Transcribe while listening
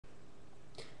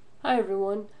Hi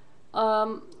everyone.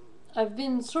 Um, I've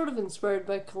been sort of inspired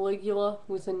by Caligula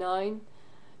with a 9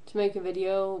 to make a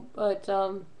video, but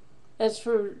as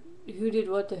for who did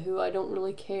what to who, I don't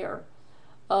really care.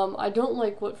 I don't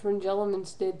like what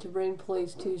Fringelements did to Brain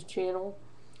Plays 2's channel,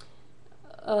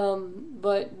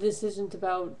 but this isn't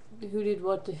about who did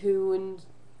what to who and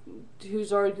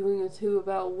who's arguing with who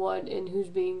about what and who's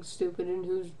being stupid and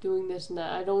who's doing this and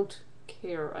that. I don't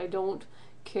care. I don't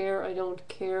care. I don't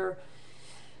care.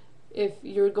 If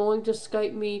you're going to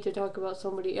Skype me to talk about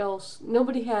somebody else,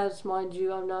 nobody has, mind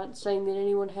you, I'm not saying that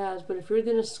anyone has, but if you're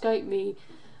going to Skype me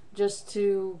just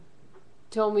to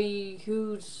tell me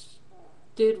who's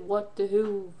did what to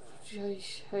who,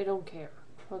 I don't care,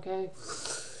 okay?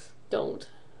 Don't.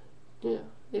 Yeah.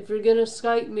 If you're going to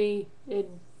Skype me,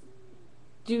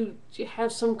 do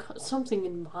have something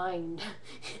in mind.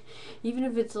 Even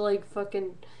if it's like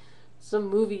fucking some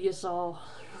movie you saw,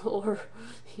 or,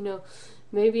 you know,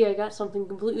 maybe I got something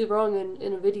completely wrong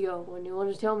in a video and you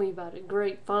want to tell me about it.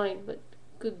 Great, fine, but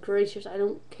good gracious, I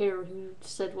don't care who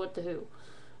said what to who.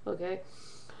 Okay?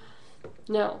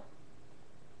 Now,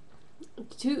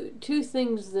 two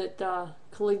things that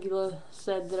Caligula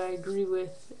said that I agree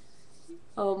with.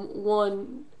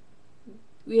 One,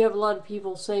 we have a lot of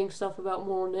people saying stuff about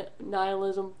moral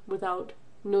nihilism without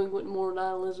knowing what moral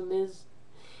nihilism is.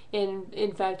 And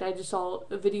in fact, I just saw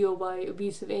a video by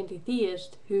Abusive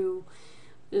Anti-Theist who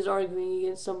is arguing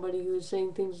against somebody who is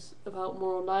saying things about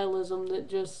moral nihilism that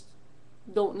just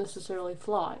don't necessarily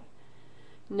fly.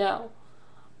 Now,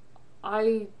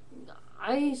 I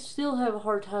still have a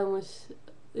hard time with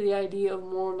the idea of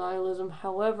moral nihilism.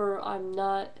 However, I'm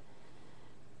not.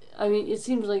 I mean, it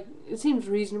seems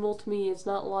reasonable to me. It's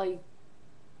not like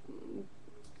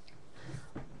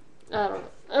I don't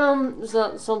know. It's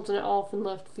not something off in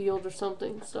left field or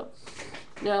something. So,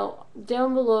 now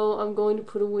down below, I'm going to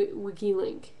put a wiki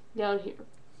link down here.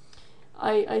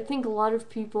 I think a lot of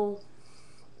people,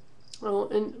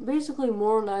 and basically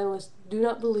moral nihilists, do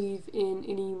not believe in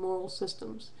any moral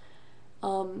systems.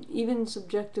 Even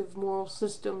subjective moral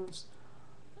systems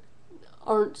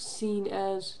aren't seen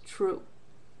as true.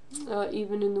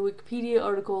 Even in the Wikipedia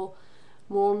article,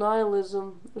 moral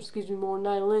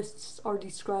nihilists are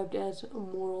described as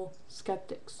moral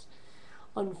skeptics.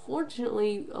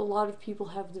 Unfortunately, a lot of people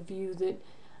have the view that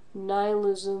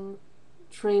nihilism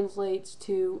translates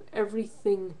to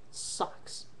everything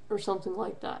sucks, or something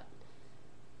like that.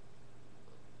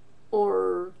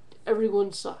 Or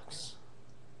everyone sucks,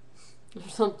 or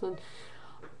something.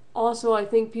 Also, I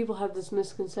think people have this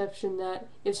misconception that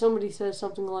if somebody says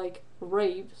something like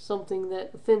rape, something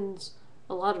that offends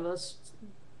a lot of us,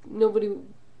 nobody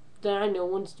that I know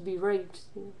wants to be raped,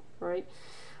 right?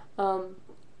 Um,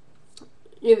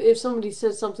 if somebody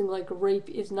says something like rape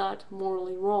is not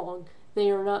morally wrong,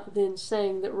 they are not then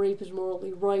saying that rape is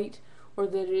morally right, or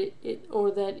that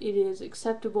it is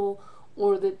acceptable,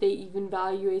 or that they even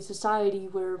value a society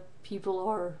where people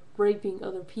are raping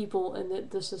other people and that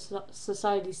the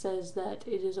society says that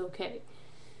it is okay.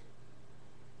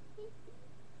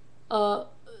 To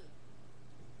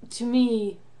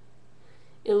me,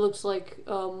 it looks like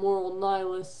moral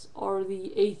nihilists are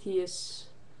the atheists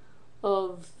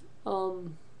of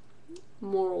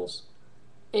morals,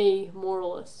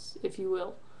 amoralists, if you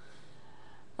will.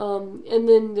 And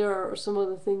then there are some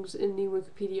other things in the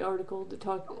Wikipedia article that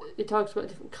talks about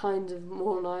different kinds of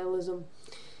moral nihilism.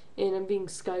 And I'm being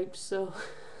Skyped, so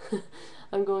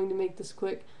I'm going to make this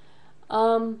quick.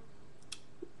 Yeah.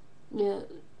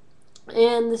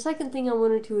 And the second thing I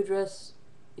wanted to address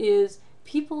is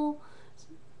people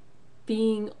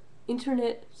being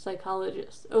internet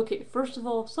psychologists. Okay, first of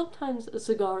all, sometimes a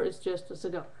cigar is just a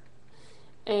cigar.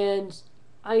 And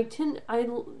I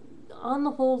on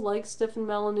the whole, like Stefan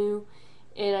Molyneux,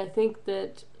 and I think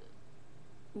that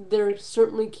there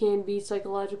certainly can be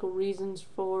psychological reasons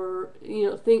for,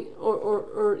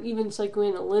 or even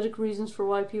psychoanalytic reasons for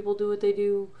why people do what they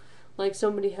do. Like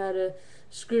somebody had a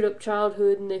screwed up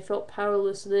childhood and they felt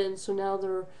powerless then, so now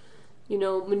they're,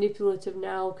 manipulative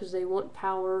now because they want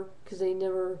power because they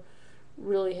never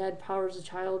really had power as a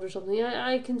child or something.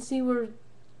 I can see where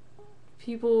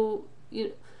people,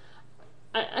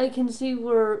 I can see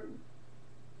where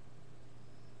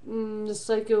the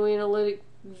psychoanalytic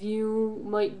view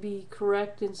might be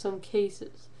correct in some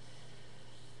cases.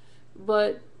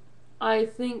 But I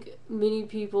think many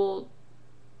people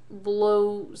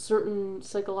blow certain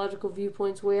psychological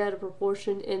viewpoints way out of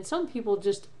proportion, and some people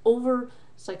just over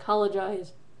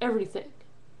psychologize everything.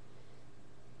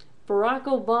 Barack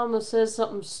Obama says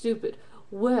something stupid.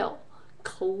 Well,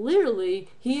 clearly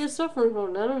he is suffering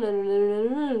from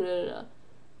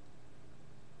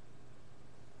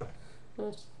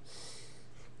That's,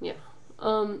 yeah.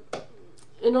 Um,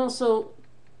 and also,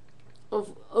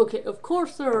 of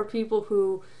course there are people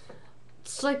who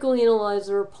psychoanalyze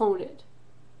their opponent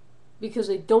because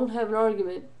they don't have an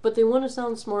argument, but they want to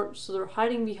sound smart, so they're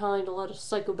hiding behind a lot of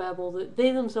psychobabble that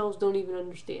they themselves don't even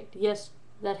understand. Yes,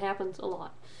 that happens a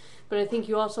lot. But I think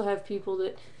you also have people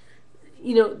that,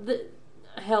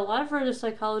 hell, I've read a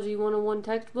Psychology 101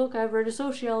 textbook, I've read a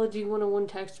Sociology 101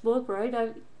 textbook, right?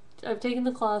 I've taken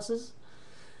the classes.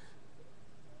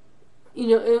 And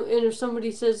if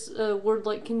somebody says a word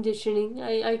like conditioning,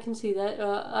 I can see that.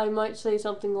 I might say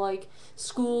something like,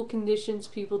 school conditions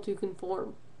people to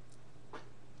conform.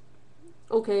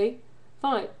 Okay,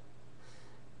 fine.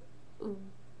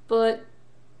 But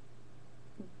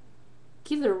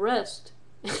give it a rest.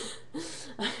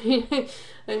 I mean,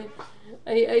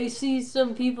 I see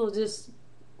some people just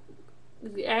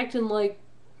acting like,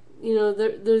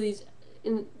 they're these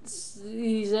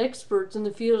experts in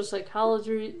the field of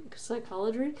psychiatry,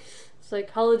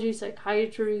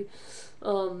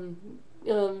 um,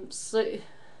 psy,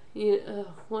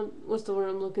 what's the word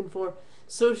I'm looking for?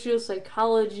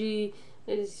 Sociopsychology,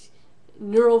 is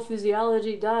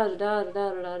neurophysiology, da da da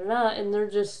da da da da, and they're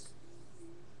just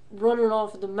running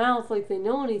off of the mouth like they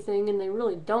know anything, and they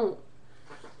really don't.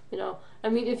 I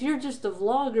mean, if you're just a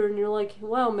vlogger and you're like,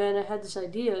 wow, man, I had this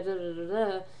idea, da da da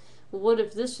da. What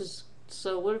if this is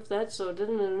so? What if that's so? Da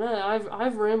da da da.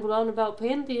 I've rambled on about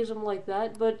pantheism like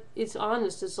that, but it's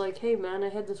honest. It's like, hey, man, I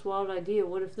had this wild idea.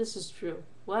 What if this is true?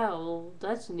 Wow, well,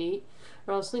 that's neat.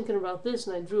 Or I was thinking about this,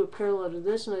 and I drew a parallel to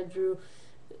this, and I drew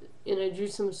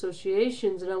some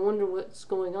associations, and I wonder what's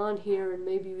going on here, and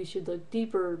maybe we should look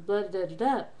deeper. Blah da da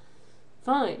da.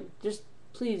 Fine, just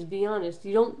please be honest.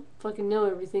 You don't fucking know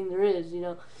everything there is,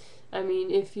 I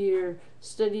mean, if you're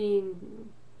studying,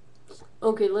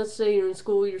 okay, let's say you're in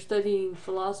school, you're studying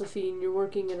philosophy, and you're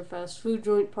working at a fast food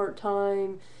joint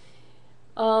part-time.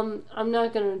 I'm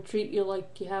not going to treat you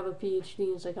like you have a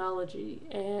PhD in psychology,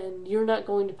 and you're not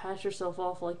going to pass yourself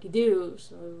off like you do,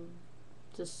 so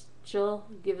just chill,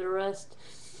 give it a rest.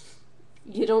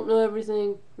 You don't know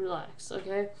everything, relax,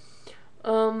 okay?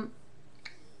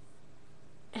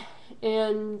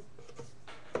 And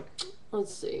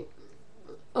let's see.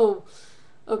 Oh,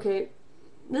 okay.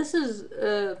 This is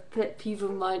a pet peeve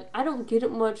of mine. I don't get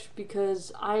it much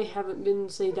because I haven't been,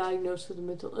 say, diagnosed with a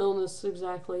mental illness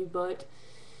exactly, but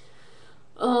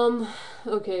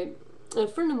okay. A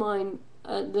friend of mine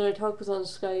that I talk with on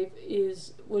Skype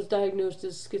was diagnosed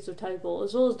as schizotypal,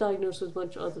 as well as diagnosed with a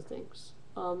bunch of other things.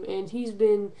 And he's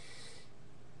been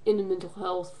in the mental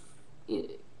health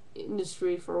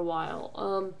industry for a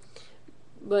while.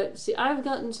 But see, I've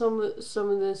gotten some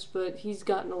of this, but he's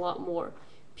gotten a lot more.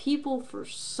 People, for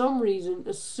some reason,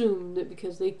 assume that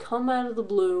because they come out of the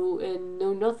blue and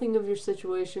know nothing of your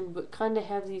situation, but kind of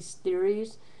have these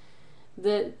theories,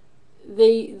 that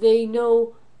they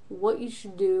know what you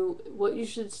should do, what you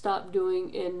should stop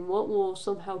doing, and what will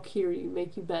somehow cure you,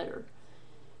 make you better.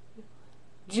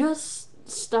 Just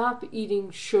stop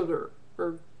eating sugar,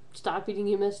 or stop eating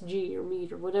MSG or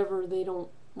meat or whatever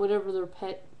their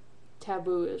pet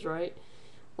taboo is, right?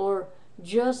 Or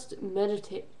just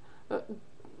meditate.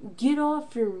 Get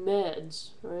off your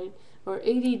meds, right? Or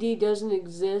ADD doesn't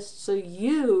exist, so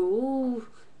you,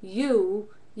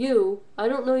 I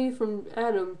don't know you from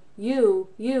Adam, you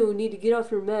need to get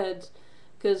off your meds,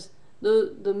 because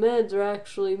the meds are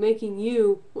actually making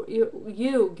you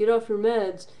get off your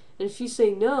meds, and if you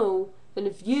say no, and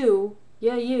if you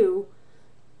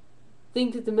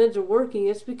think that the meds are working,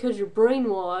 it's because you're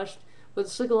brainwashed with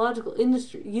the psychological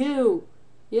industry.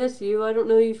 Yes, I don't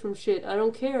know you from shit. I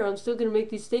don't care. I'm still gonna make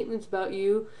these statements about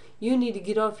you. You need to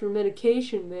get off your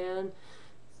medication, man.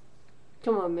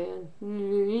 Come on, man.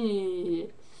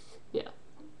 Yeah.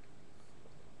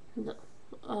 No.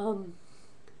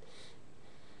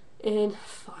 And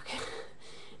fuck.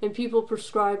 And people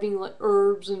prescribing like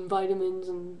herbs and vitamins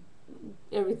and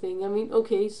everything. I mean,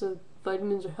 okay, so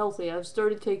vitamins are healthy. I've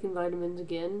started taking vitamins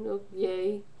again. Oh,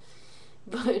 yay.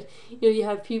 But you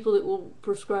have people that will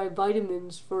prescribe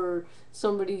vitamins for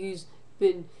somebody who's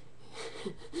been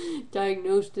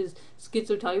diagnosed as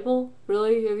schizotypal.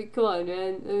 Really? I mean, come on,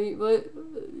 man. I mean, what?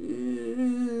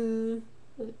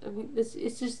 I mean,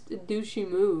 it's just a douchey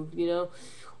move,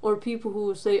 Or people who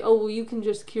will say, "Oh, well, you can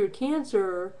just cure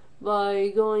cancer by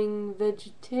going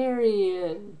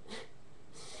vegetarian."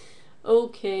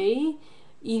 Okay,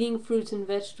 eating fruits and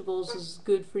vegetables is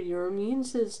good for your immune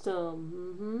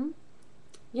system.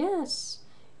 Yes,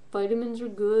 vitamins are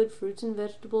good, fruits and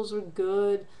vegetables are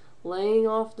good, laying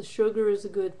off the sugar is a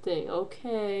good thing.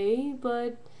 Okay,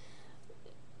 but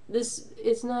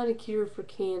it's not a cure for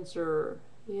cancer.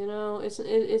 You know, it's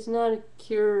not a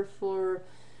cure for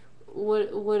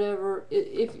whatever.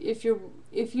 If you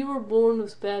were born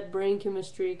with bad brain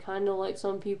chemistry, kind of like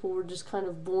some people were just kind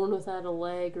of born without a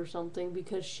leg or something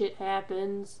because shit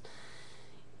happens.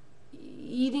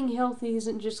 Eating healthy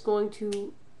isn't just going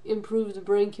to improve the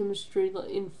brain chemistry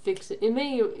and fix it. It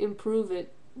may improve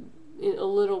it a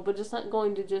little, but it's not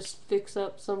going to just fix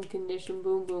up some condition.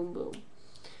 Boom, boom, boom.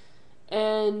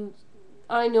 And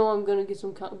I know I'm gonna get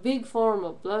some big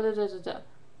pharma. Blah blah blah blah.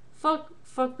 Blah.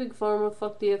 Fuck big pharma.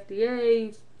 Fuck the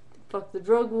FDA. Fuck the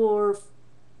drug war. Fuck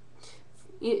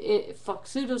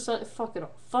pseudoscience. Fuck it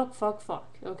all. Fuck.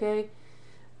 Okay.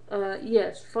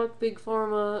 Yes, fuck big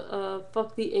pharma,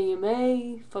 fuck the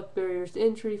AMA, fuck barriers to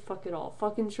entry, fuck it all.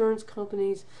 Fuck insurance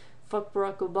companies, fuck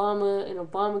Barack Obama and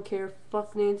Obamacare,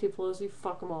 fuck Nancy Pelosi,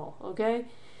 fuck them all, okay?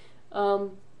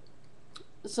 Um,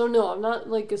 so no, I'm not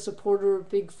like a supporter of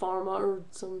big pharma or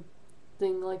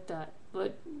something like that,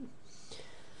 but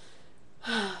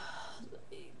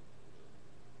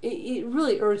it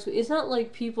really irks me. It's not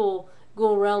like people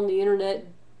go around the internet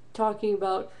talking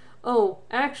about, oh,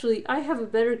 actually, I have a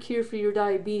better cure for your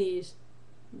diabetes,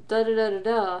 da da da da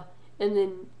da, and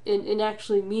then and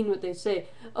actually mean what they say.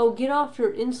 Oh, get off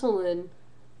your insulin,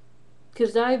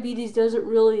 because diabetes doesn't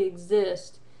really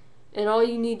exist, and all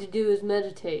you need to do is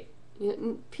meditate. You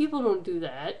know, people don't do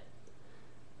that.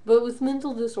 But with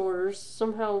mental disorders,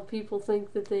 somehow people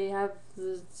think that they have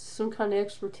some kind of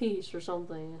expertise or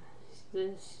something.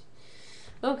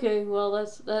 Okay, well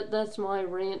that's my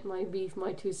rant, my beef,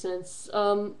 my 2 cents.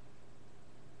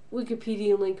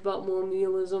 Wikipedia link about more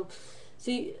nihilism.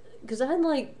 See, because I'd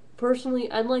like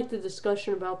the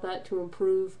discussion about that to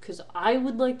improve, because I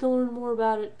would like to learn more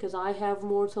about it, because I have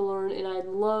more to learn, and I'd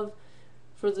love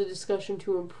for the discussion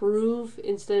to improve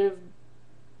instead of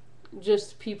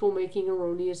just people making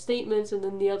erroneous statements and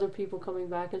then the other people coming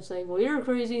back and saying, well, you're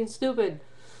crazy and stupid.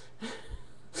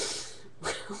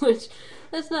 Which,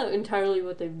 that's not entirely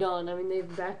what they've done. I mean,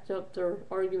 they've backed up their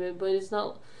argument, but it's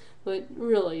not, but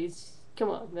really, come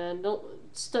on, man, don't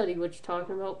study what you're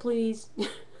talking about, please.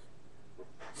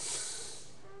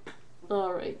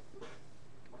 Alright.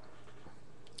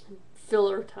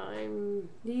 Filler time.